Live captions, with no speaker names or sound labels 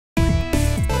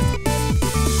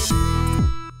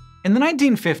In the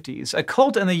 1950s, a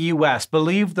cult in the US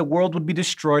believed the world would be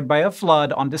destroyed by a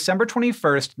flood on December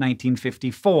 21st,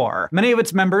 1954. Many of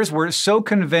its members were so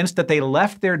convinced that they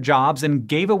left their jobs and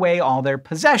gave away all their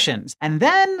possessions. And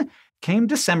then came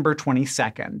December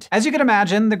 22nd. As you can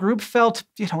imagine, the group felt,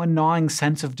 a gnawing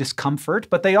sense of discomfort,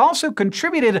 but they also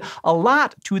contributed a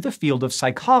lot to the field of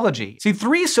psychology. See,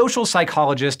 3 social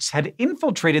psychologists had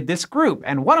infiltrated this group,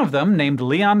 and one of them, named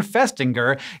Leon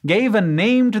Festinger, gave a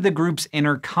name to the group's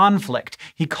inner conflict.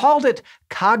 He called it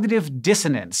cognitive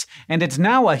dissonance, and it's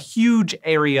now a huge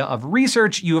area of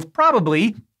research. You have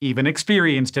probably even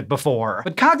experienced it before.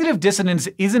 But cognitive dissonance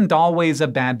isn't always a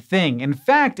bad thing. In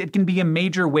fact, it can be a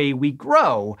major way we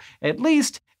grow, at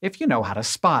least if you know how to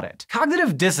spot it.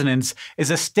 Cognitive dissonance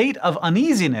is a state of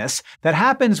uneasiness that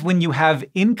happens when you have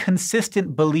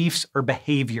inconsistent beliefs or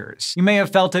behaviors. You may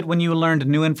have felt it when you learned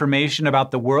new information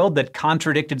about the world that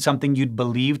contradicted something you'd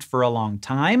believed for a long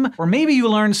time, or maybe you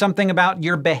learned something about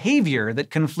your behavior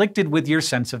that conflicted with your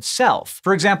sense of self.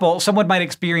 For example, someone might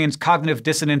experience cognitive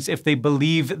dissonance if they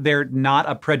believe they're not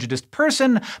a prejudiced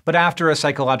person, but after a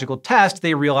psychological test,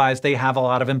 they realize they have a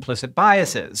lot of implicit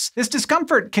biases. This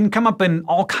discomfort can come up in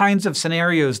all kinds of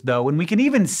scenarios, though, and we can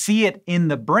even see it in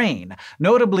the brain,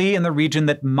 notably in the region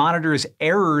that monitors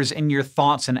errors in your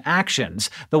thoughts and actions,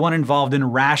 the one involved in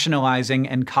rationalizing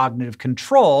and cognitive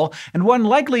control, and one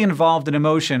likely involved in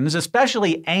emotions,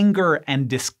 especially anger and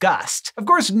disgust. Of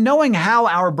course, knowing how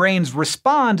our brains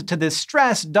respond to this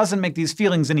stress doesn't make these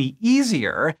feelings any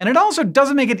easier, and it also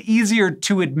doesn't make it easier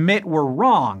to admit we're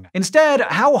wrong. Instead,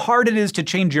 how hard it is to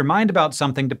change your mind about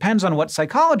something depends on what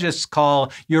psychologists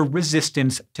call your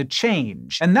resistance to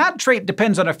change. And that trait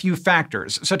depends on a few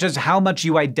factors, such as how much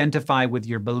you identify with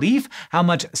your belief, how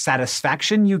much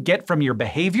satisfaction you get from your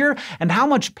behavior, and how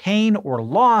much pain or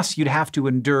loss you'd have to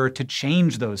endure to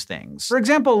change those things. For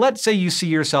example, let's say you see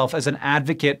yourself as an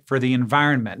advocate for the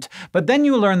environment, but then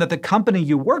you learn that the company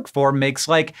you work for makes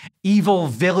like evil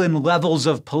villain levels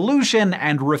of pollution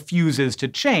and refuses to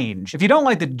change. If you don't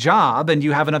like the job and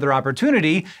you have another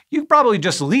opportunity, you'd probably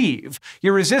just leave.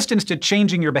 Your resistance to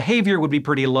changing your behavior would be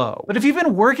pretty low. But if you've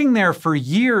been working there for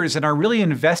years and are really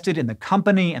invested in the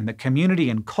company and the community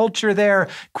and culture there,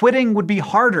 quitting would be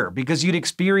harder because you'd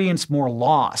experience more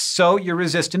loss, so your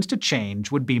resistance to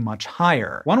change would be much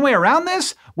higher. One way around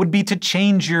this would be to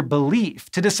change your belief,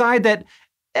 to decide that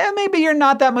maybe you're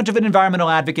not that much of an environmental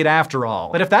advocate after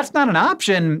all. But if that's not an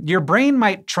option, your brain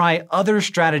might try other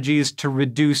strategies to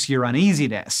reduce your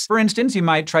uneasiness. For instance, you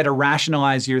might try to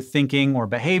rationalize your thinking or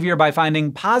behavior by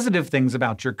finding positive things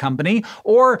about your company,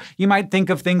 or you might think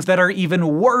of things that are even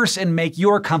worse and make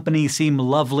your company seem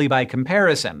lovely by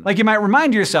comparison. Like you might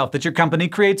remind yourself that your company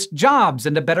creates jobs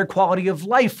and a better quality of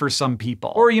life for some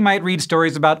people. Or you might read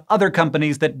stories about other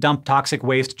companies that dump toxic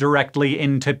waste directly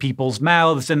into people's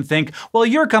mouths and think, well,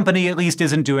 your company at least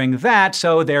isn't doing that,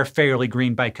 so they're fairly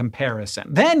green by comparison.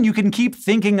 Then you can keep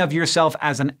thinking of yourself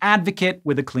as an advocate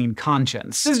with a clean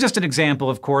conscience. This is just an example,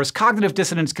 of course. Cognitive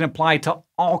dissonance can apply to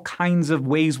all kinds of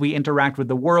ways we interact with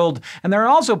the world, and there are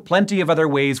also plenty of other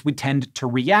ways we tend to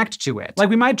react to it. Like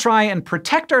we might try and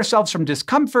protect ourselves from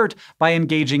discomfort by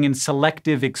engaging in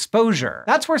selective exposure.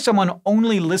 That's where someone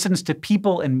only listens to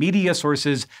people and media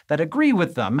sources that agree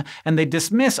with them, and they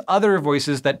dismiss other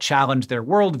voices that challenge their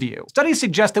worldview. Studies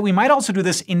suggest that we might also do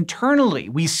this internally.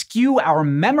 We skew our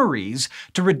memories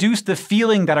to reduce the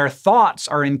feeling that our thoughts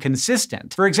are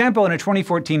inconsistent. For example, in a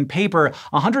 2014 paper,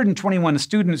 121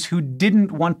 students who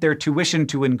didn't want their tuition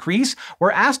to increase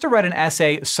were asked to write an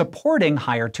essay supporting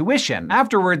higher tuition.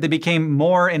 Afterward, they became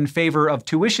more in favor of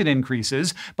tuition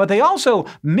increases, but they also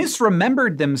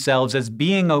misremembered themselves as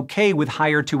being okay with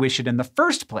higher tuition in the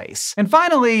first place. And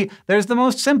finally, there's the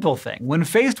most simple thing. When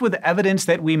faced with evidence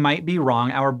that we might be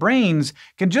wrong, our brains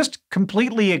can just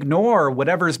completely ignore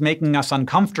whatever's making us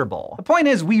uncomfortable. The point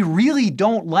is, we really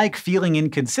don't like feeling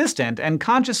inconsistent, and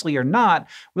consciously or not,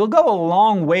 we'll go a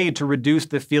long way to reduce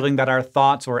the feeling that our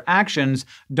thoughts or actions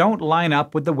don't line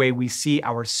up with the way we see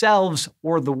ourselves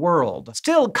or the world.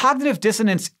 Still, cognitive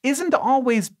dissonance isn't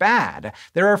always bad.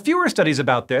 There are fewer studies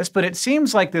about this, but it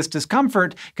seems like this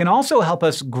discomfort can also help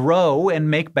us grow and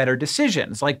make better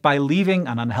decisions, like by leaving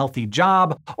an unhealthy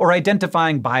job or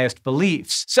identifying biased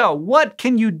beliefs. So, what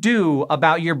can you do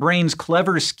about your brain's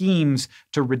clever schemes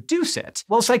to reduce it?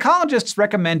 Well, psychologists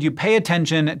recommend you pay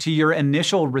attention to your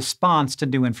initial response to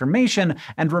new information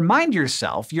and remind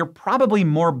yourself you're probably probably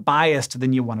more biased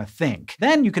than you want to think.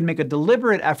 Then you can make a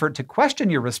deliberate effort to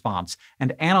question your response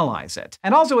and analyze it.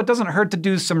 And also, it doesn't hurt to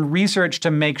do some research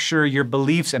to make sure your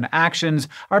beliefs and actions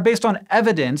are based on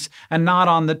evidence and not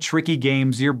on the tricky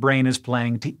games your brain is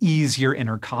playing to ease your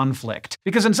inner conflict.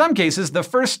 Because in some cases, the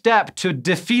first step to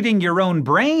defeating your own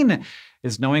brain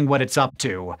is knowing what it's up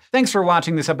to. Thanks for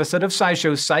watching this episode of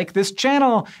SciShow Psych. This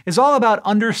channel is all about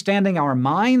understanding our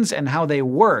minds and how they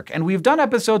work, and we've done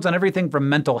episodes on everything from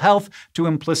mental health to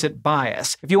implicit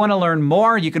bias. If you want to learn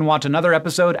more, you can watch another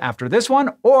episode after this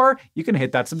one, or you can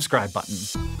hit that subscribe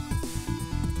button.